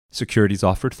Securities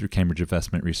offered through Cambridge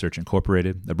Investment Research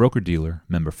Incorporated, a broker-dealer,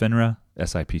 member FINRA,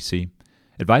 SIPC.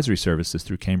 Advisory services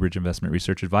through Cambridge Investment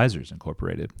Research Advisors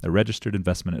Incorporated, a registered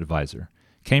investment advisor.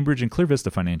 Cambridge and Clear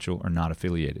Vista Financial are not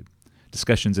affiliated.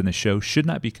 Discussions in this show should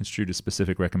not be construed as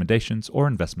specific recommendations or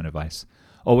investment advice.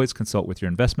 Always consult with your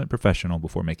investment professional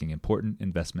before making important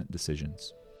investment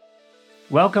decisions.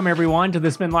 Welcome, everyone, to the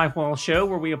Spend Life Well show,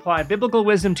 where we apply biblical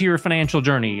wisdom to your financial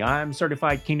journey. I'm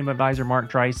Certified Kingdom Advisor Mark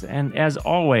Trice, and as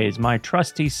always, my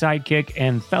trusty sidekick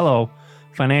and fellow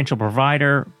financial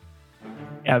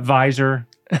advisor.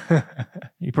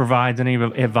 He provides and he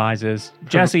advises.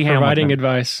 Jesse Hamilton. Providing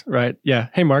advice, right. Yeah.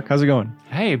 Hey, Mark, how's it going?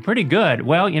 Hey, pretty good.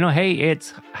 Well, hey,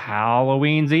 it's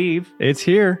Halloween's Eve. It's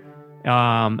here.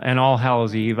 And All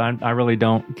Hallows Eve. I really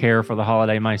don't care for the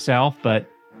holiday myself, but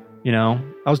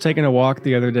I was taking a walk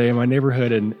the other day in my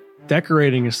neighborhood, and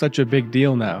decorating is such a big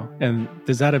deal now. And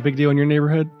is that a big deal in your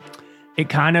neighborhood? It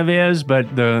kind of is,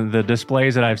 but the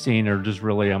displays that I've seen are just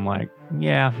really, I'm like,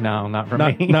 yeah, no, not for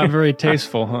me. Not very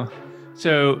tasteful, huh?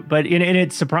 So, but and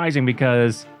it's surprising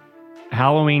because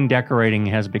Halloween decorating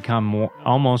has become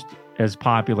almost as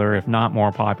popular, if not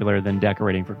more popular, than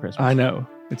decorating for Christmas. I know.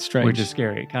 It's strange. Which is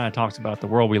scary. It kind of talks about the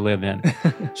world we live in.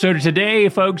 So today,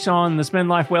 folks, on the Spend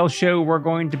Life Well show, we're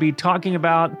going to be talking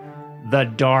about the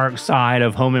dark side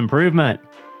of home improvement.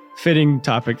 Fitting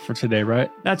topic for today, right?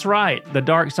 That's right. The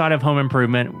dark side of home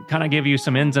improvement. Kind of give you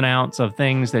some ins and outs of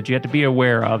things that you have to be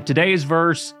aware of. Today's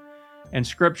verse and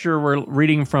scripture, we're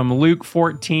reading from Luke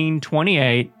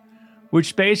 14:28,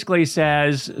 which basically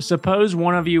says, suppose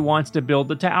one of you wants to build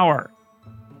a tower.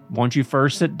 Won't you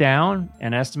first sit down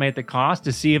and estimate the cost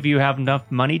to see if you have enough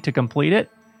money to complete it?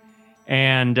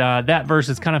 And that verse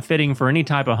is kind of fitting for any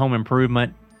type of home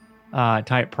improvement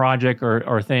type project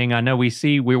or thing. I know we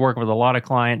work with a lot of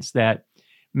clients that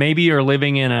maybe are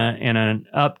living in an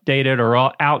updated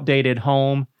or outdated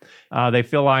home. They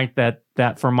feel like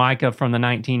that Formica from the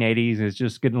 1980s is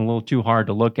just getting a little too hard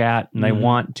to look at, and they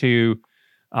want to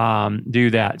do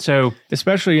that. So,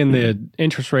 especially in the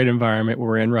interest rate environment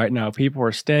we're in right now, people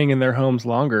are staying in their homes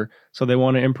longer, so they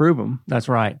want to improve them. That's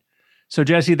right. So,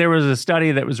 Jesse, there was a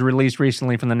study that was released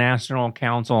recently from the National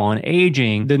Council on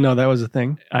Aging. Didn't know that was a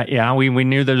thing. Yeah, we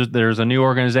knew there's a new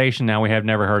organization now we have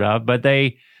never heard of, but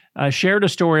they shared a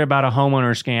story about a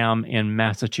homeowner scam in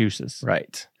Massachusetts.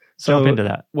 Right. Jump into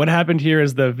that. What happened here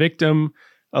is the victim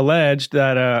alleged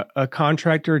that a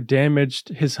contractor damaged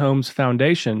his home's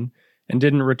foundation and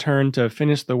didn't return to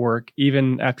finish the work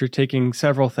even after taking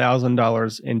several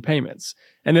 $1,000s in payments.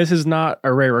 And this is not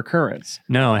a rare occurrence.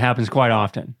 No, it happens quite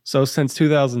often. So since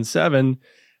 2007,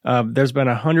 there's been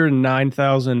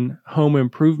 109,000 home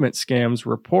improvement scams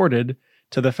reported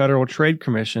to the Federal Trade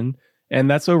Commission, and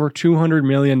that's over $200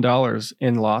 million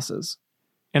in losses.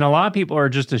 And a lot of people are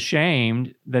just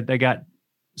ashamed that they got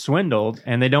swindled,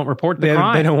 and they don't report the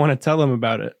crime. They don't want to tell them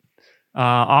about it.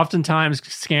 Oftentimes,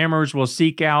 scammers will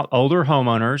seek out older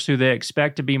homeowners who they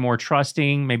expect to be more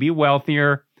trusting, maybe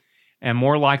wealthier, and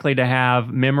more likely to have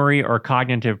memory or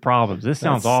cognitive problems. This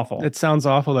sounds awful. It sounds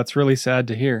awful. That's really sad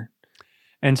to hear.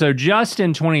 And so just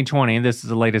in 2020, this is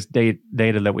the latest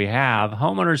data that we have,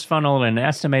 homeowners funneled an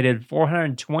estimated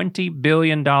 $420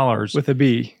 billion. With a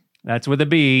B. That's with a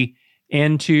B,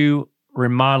 into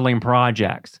remodeling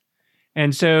projects.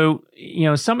 And so,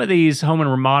 some of these home and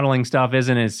remodeling stuff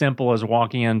isn't as simple as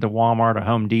walking into Walmart or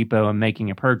Home Depot and making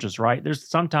a purchase, right? There's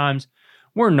sometimes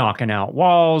we're knocking out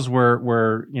walls, we're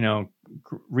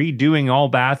redoing all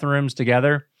bathrooms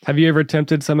together. Have you ever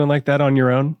attempted something like that on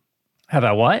your own? Have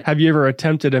I what? Have you ever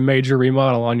attempted a major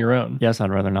remodel on your own? Yes,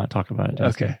 I'd rather not talk about it.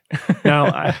 Okay. No,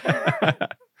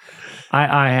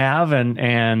 I have,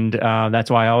 and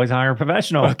that's why I always hire a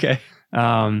professional. Okay.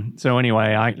 So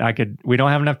anyway, we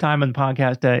don't have enough time in the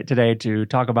podcast today to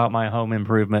talk about my home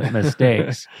improvement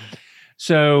mistakes.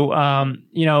 So,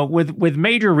 with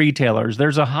major retailers,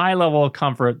 there's a high level of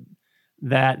comfort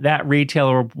that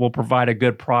retailer will provide a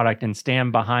good product and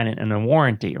stand behind it in a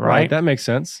warranty, right? That makes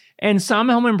sense. And some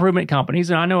home improvement companies,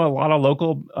 and I know a lot of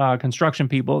local construction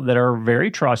people that are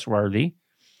very trustworthy,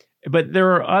 but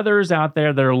there are others out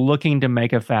there that are looking to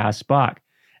make a fast buck.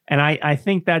 And I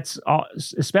think that's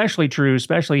especially true,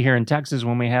 especially here in Texas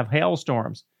when we have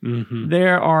hailstorms. Mm-hmm.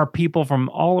 There are people from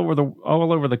all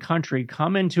over the country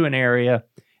come into an area,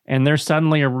 and they're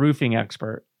suddenly a roofing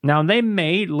expert. Now, they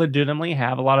may legitimately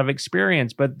have a lot of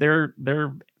experience, but they're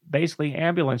basically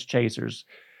ambulance chasers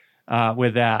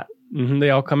with that. Mm-hmm. They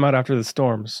all come out after the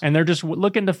storms. And they're just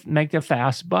looking to make the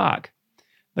fast buck.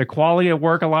 The quality of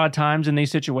work a lot of times in these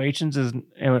situations is,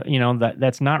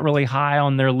 that's not really high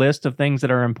on their list of things that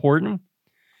are important.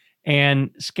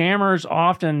 And scammers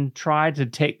often try to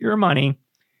take your money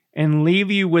and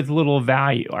leave you with little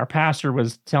value. Our pastor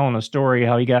was telling a story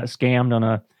how he got scammed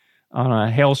on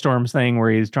a hailstorms thing where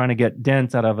he's trying to get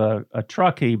dents out of a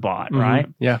truck he bought, right?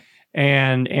 Yeah.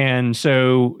 And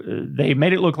so they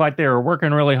made it look like they were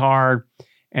working really hard,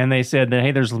 and they said that,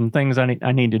 hey, there's some things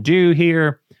I need to do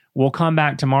here. We'll come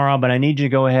back tomorrow, but I need you to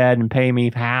go ahead and pay me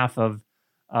half of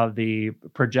the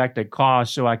projected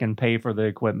cost so I can pay for the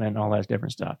equipment and all that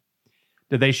different stuff.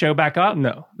 Did they show back up?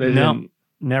 No, they didn't.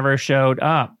 Never showed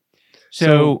up.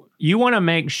 So you want to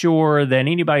make sure that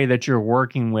anybody that you're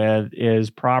working with is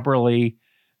properly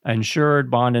insured,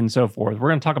 bonded, and so forth. We're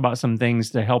going to talk about some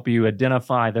things to help you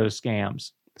identify those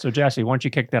scams. So Jesse, why don't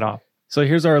you kick that off? So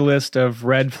here's our list of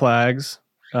red flags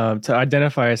to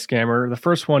identify a scammer. The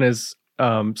first one is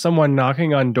someone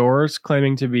knocking on doors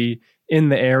claiming to be in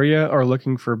the area or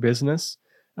looking for business.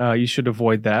 You should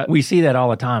avoid that. We see that all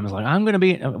the time. It's like, I'm going to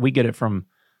be, we get it from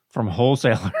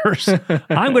wholesalers.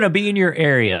 I'm going to be in your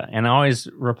area. And I always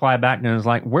reply back to them, it's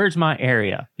like, where's my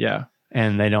area? Yeah.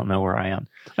 And they don't know where I am.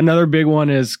 Another big one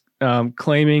is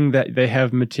claiming that they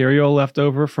have material left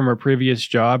over from a previous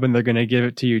job and they're going to give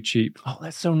it to you cheap. Oh,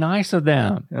 that's so nice of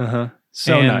them.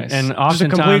 So nice. And just oftentimes,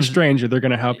 a complete stranger, they're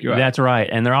going to help you out. That's right.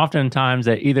 And they're oftentimes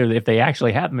that either if they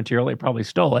actually have material, they probably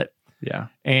stole it. Yeah.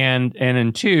 And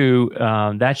in two,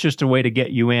 that's just a way to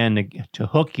get you in, to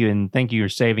hook you and think you're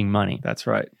saving money. That's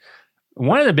right.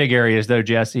 One of the big areas, though,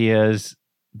 Jesse, is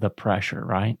the pressure,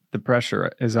 right? The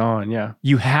pressure is on, yeah.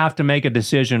 You have to make a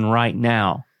decision right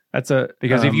now.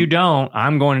 Because if you don't,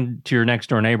 I'm going to your next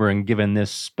door neighbor and giving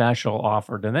this special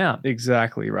offer to them.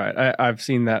 Exactly right. I've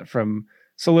seen that from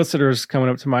solicitors coming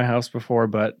up to my house before,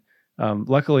 but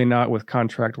luckily not with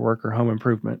contract work or home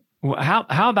improvement. Well,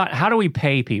 how do we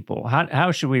pay people?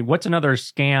 How should we? What's another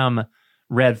scam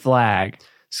red flag?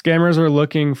 Scammers are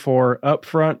looking for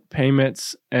upfront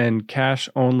payments and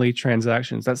cash-only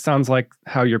transactions. That sounds like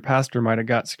how your pastor might have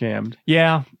got scammed.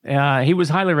 Yeah, he was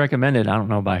highly recommended. I don't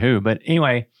know by who, but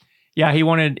anyway, yeah, he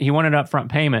wanted upfront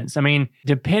payments. I mean,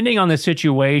 depending on the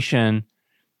situation,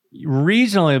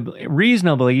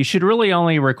 reasonably, you should really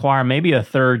only require maybe a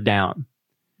third down,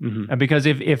 because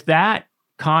if that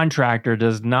contractor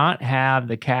does not have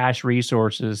the cash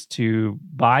resources to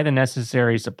buy the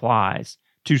necessary supplies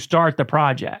to start the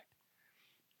project,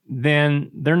 then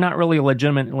they're not really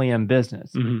legitimately in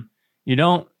business. You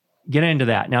don't get into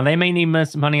that. Now, they may need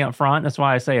money up front. That's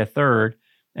why I say a third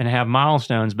and have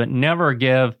milestones, but never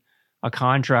give a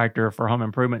contractor for home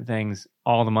improvement things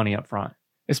all the money up front.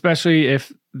 Especially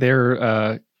if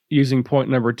they're using point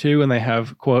number 2 and they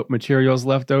have, quote, materials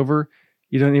left over.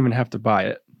 You don't even have to buy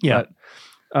it. Yeah. But,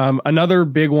 another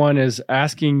big one is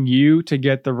asking you to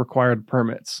get the required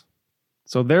permits.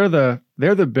 So they're the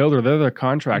builder, they're the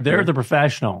contractor. They're the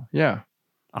professional. Yeah.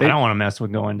 I don't want to mess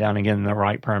with going down and getting the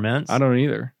right permits. I don't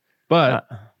either. But,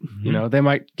 they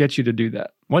might get you to do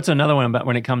that. What's another one about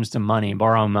when it comes to money,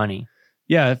 borrow money?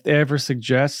 Yeah, if they ever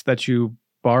suggest that you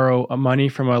borrow money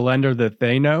from a lender that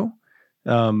they know,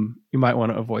 you might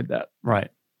want to avoid that. Right.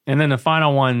 And then the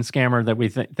final one, scammer, that we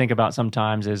think about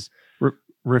sometimes is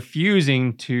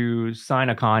refusing to sign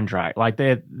a contract. Like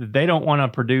they don't want to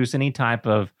produce any type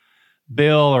of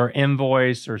bill or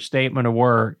invoice or statement of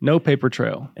work. No paper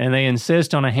trail. And they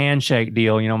insist on a handshake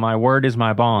deal. My word is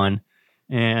my bond.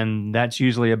 And that's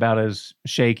usually about as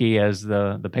shaky as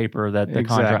the paper that the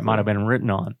contract might have been written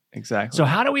on. Exactly. So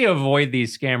how do we avoid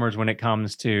these scammers when it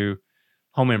comes to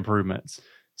home improvements?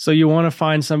 So you want to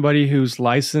find somebody who's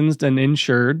licensed and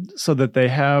insured so that they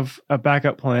have a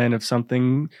backup plan if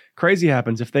something crazy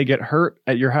happens, if they get hurt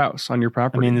at your house, on your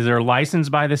property. I mean, they're licensed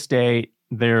by the state.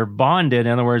 They're bonded.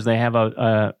 In other words, they have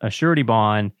a surety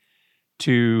bond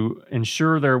to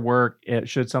ensure their work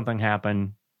should something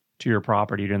happen to your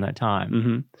property during that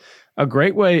time. A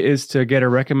great way is to get a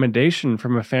recommendation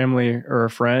from a family or a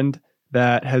friend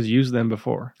that has used them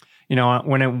before.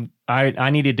 When I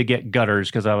needed to get gutters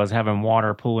because I was having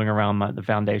water pooling around the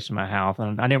foundation of my house,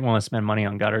 and I didn't want to spend money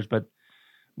on gutters. But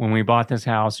when we bought this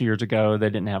house years ago, they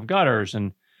didn't have gutters,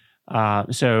 and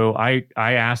so I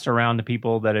asked around to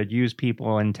people that had used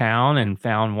people in town and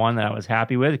found one that I was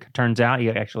happy with. It turns out he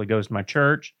actually goes to my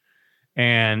church,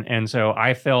 and so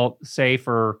I felt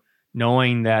safer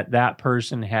knowing that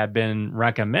person had been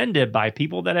recommended by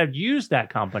people that had used that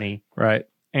company. Right.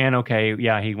 And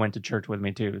he went to church with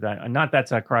me too.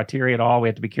 That's a criteria at all. We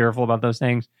have to be careful about those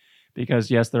things because,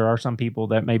 yes, there are some people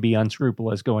that may be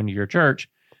unscrupulous going to your church,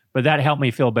 but that helped me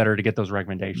feel better to get those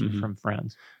recommendations from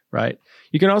friends. Right.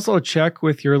 You can also check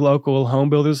with your local home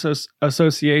builders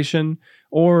association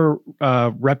or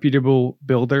reputable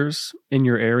builders in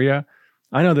your area.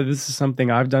 I know that this is something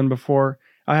I've done before.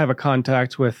 I have a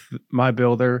contact with my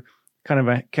builder kind of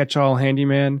a catch-all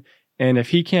handyman. And if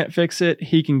he can't fix it,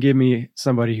 he can give me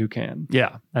somebody who can.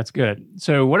 Yeah, that's good.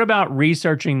 So what about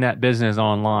researching that business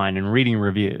online and reading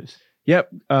reviews?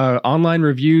 Yep. Online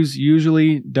reviews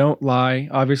usually don't lie.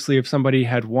 Obviously, if somebody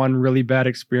had one really bad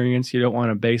experience, you don't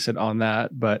want to base it on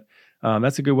that. But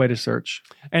that's a good way to search.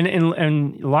 And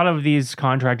a lot of these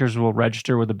contractors will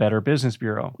register with the Better Business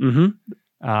Bureau. Mm-hmm.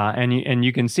 And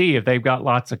you can see if they've got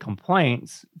lots of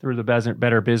complaints through the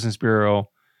Better Business Bureau,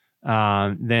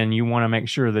 then you want to make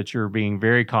sure that you're being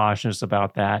very cautious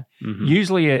about that. Mm-hmm.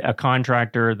 Usually a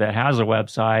contractor that has a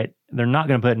website, they're not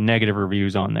going to put negative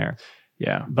reviews on there.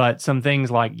 Yeah. But some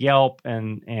things like Yelp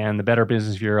and the Better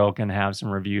Business Bureau can have some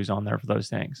reviews on there for those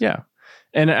things. Yeah.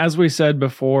 And as we said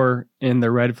before in the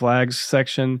red flags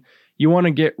section, you want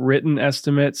to get written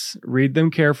estimates, read them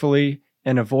carefully,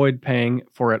 and avoid paying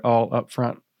for it all up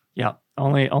front. Yeah.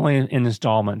 Only in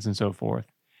installments and so forth.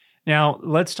 Now,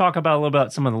 let's talk about a little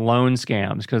about some of the loan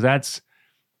scams, because that's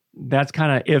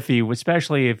kind of iffy,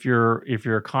 especially if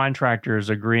your contractor is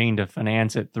agreeing to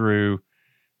finance it through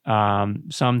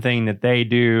something that they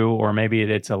do, or maybe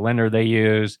it's a lender they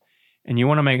use, and you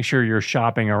want to make sure you're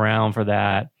shopping around for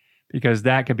that, because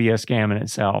that could be a scam in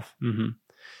itself. Mm-hmm.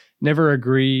 Never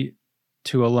agree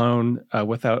to a loan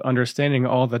without understanding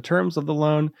all the terms of the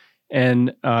loan.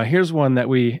 And here's one that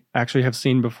we actually have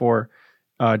seen before.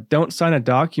 Don't sign a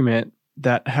document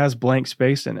that has blank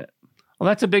space in it. Well,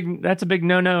 that's a big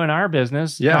no-no in our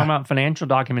business. Yeah. Talking about financial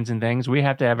documents and things, we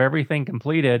have to have everything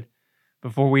completed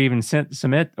before we even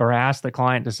submit or ask the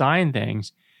client to sign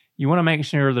things. You want to make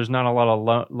sure there's not a lot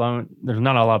of there's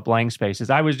not a lot of blank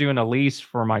spaces. I was doing a lease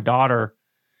for my daughter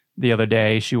the other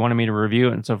day. She wanted me to review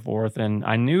it and so forth, and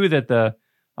I knew that the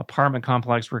apartment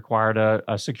complex required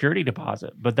a security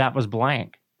deposit, but that was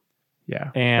blank. Yeah,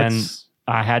 and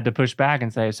I had to push back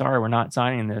and say, sorry, we're not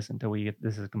signing this until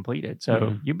this is completed.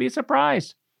 So you'd be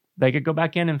surprised. They could go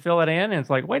back in and fill it in, and it's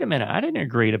like, wait a minute, I didn't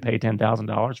agree to pay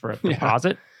 $10,000 for a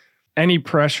deposit. Any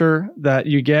pressure that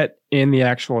you get in the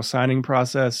actual signing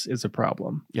process is a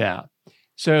problem. Yeah.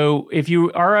 So if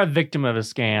you are a victim of a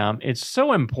scam, it's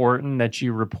so important that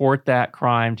you report that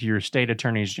crime to your state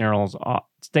attorney general's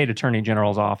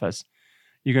office.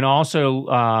 You can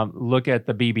also look at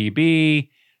the BBB.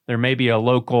 There may be a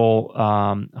local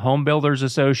home builders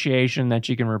association that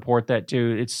you can report that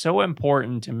to. It's so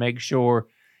important to make sure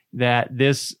that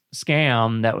this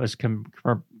scam that was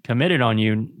committed on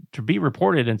you to be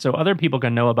reported, and so other people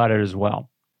can know about it as well.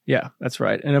 Yeah, that's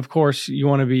right. And of course, you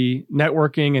want to be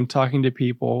networking and talking to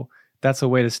people. That's a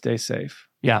way to stay safe.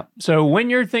 Yeah. So when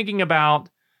you're thinking about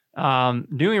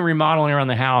doing remodeling around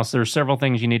the house, there's several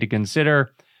things you need to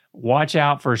consider. Watch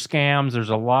out for scams. There's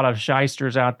a lot of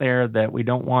shysters out there that we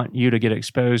don't want you to get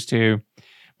exposed to.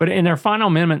 But in our final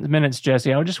minutes,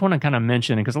 Jesse, I just want to kind of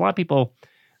mention, because a lot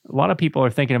of people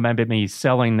are thinking about maybe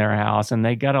selling their house, and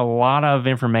they got a lot of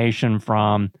information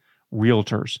from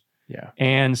realtors. Yeah.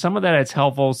 And some of that it's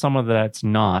helpful, some of that's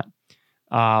not.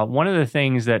 One of the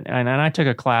things that, and I took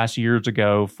a class years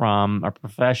ago from a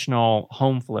professional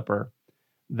home flipper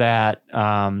that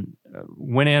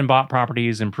went in, bought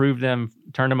properties, improved them,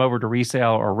 turned them over to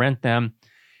resale or rent them.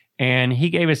 And he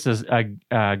gave us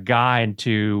a guide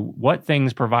to what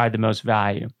things provide the most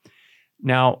value.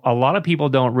 Now, a lot of people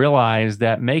don't realize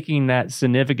that making that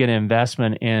significant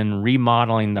investment in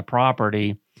remodeling the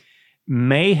property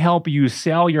may help you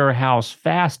sell your house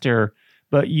faster,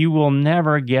 but you will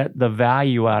never get the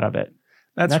value out of it.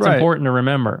 That's right. Important to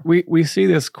remember. We see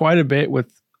this quite a bit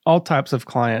with all types of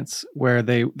clients where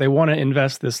they want to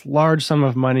invest this large sum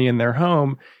of money in their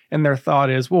home, and their thought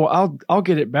is, well, I'll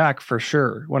get it back for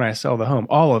sure when I sell the home,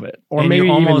 all of it, or and maybe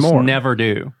you even almost more. Never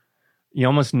do. You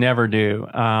almost never do.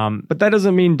 But that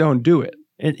doesn't mean don't do it.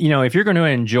 If you're going to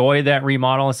enjoy that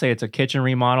remodel, let's say it's a kitchen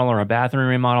remodel or a bathroom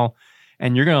remodel,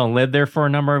 and you're going to live there for a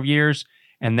number of years,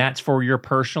 and that's for your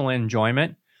personal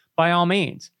enjoyment, by all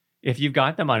means, if you've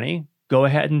got the money, go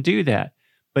ahead and do that.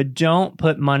 But don't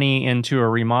put money into a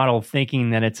remodel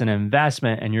thinking that it's an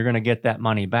investment and you're going to get that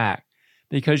money back,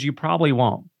 because you probably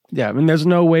won't. Yeah, I mean, there's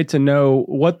no way to know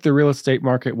what the real estate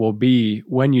market will be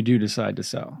when you do decide to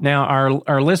sell. Now,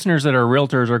 our listeners that are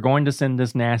realtors are going to send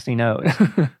us nasty notes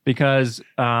because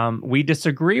we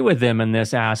disagree with them in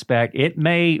this aspect. It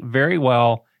may very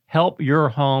well help your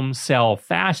home sell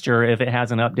faster if it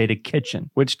has an updated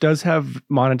kitchen. Which does have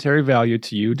monetary value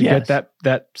to you to Yes. get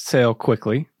that sale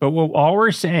quickly. But all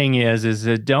we're saying is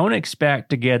that don't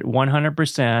expect to get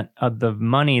 100% of the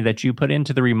money that you put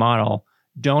into the remodel.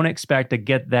 Don't expect to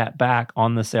get that back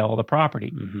on the sale of the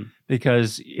property,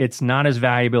 because it's not as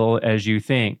valuable as you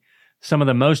think. Some of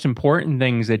the most important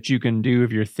things that you can do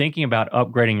if you're thinking about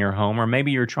upgrading your home, or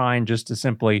maybe you're trying just to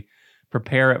simply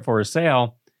prepare it for a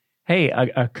sale. Hey,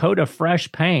 a coat of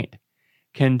fresh paint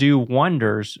can do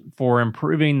wonders for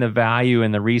improving the value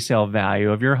and the resale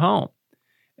value of your home.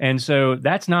 And so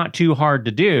that's not too hard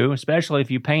to do, especially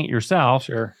if you paint yourself.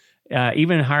 Sure.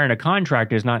 Even hiring a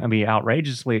contractor is not going to be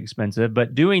outrageously expensive,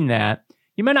 but doing that,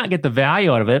 you may not get the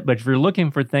value out of it, but if you're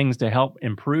looking for things to help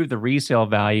improve the resale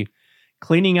value,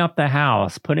 cleaning up the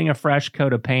house, putting a fresh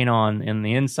coat of paint on in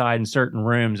the inside in certain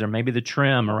rooms, or maybe the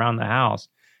trim around the house,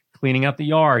 cleaning up the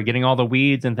yard, getting all the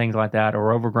weeds and things like that,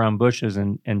 or overgrown bushes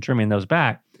and trimming those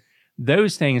back,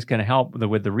 those things can help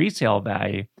with the resale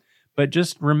value. But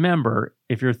just remember,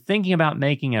 if you're thinking about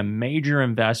making a major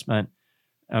investment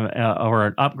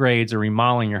or upgrades or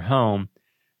remodeling your home,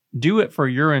 do it for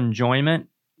your enjoyment,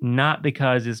 not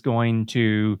because you're going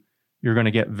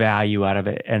to get value out of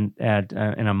it and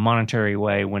in a monetary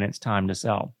way when it's time to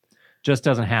sell. Just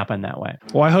doesn't happen that way.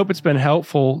 Well, I hope it's been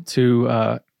helpful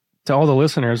to all the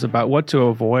listeners about what to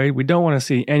avoid. We don't want to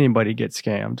see anybody get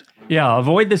scammed. Yeah,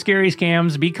 avoid the scary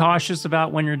scams. Be cautious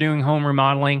about when you're doing home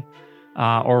remodeling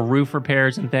or roof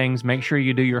repairs and things. Make sure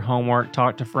you do your homework,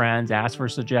 talk to friends, ask for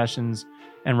suggestions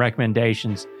and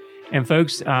recommendations. And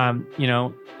folks,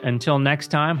 until next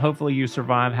time, hopefully you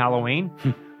survive Halloween.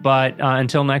 But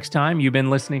until next time, you've been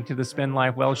listening to the Spend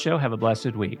Life Well Show. Have a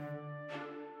blessed week.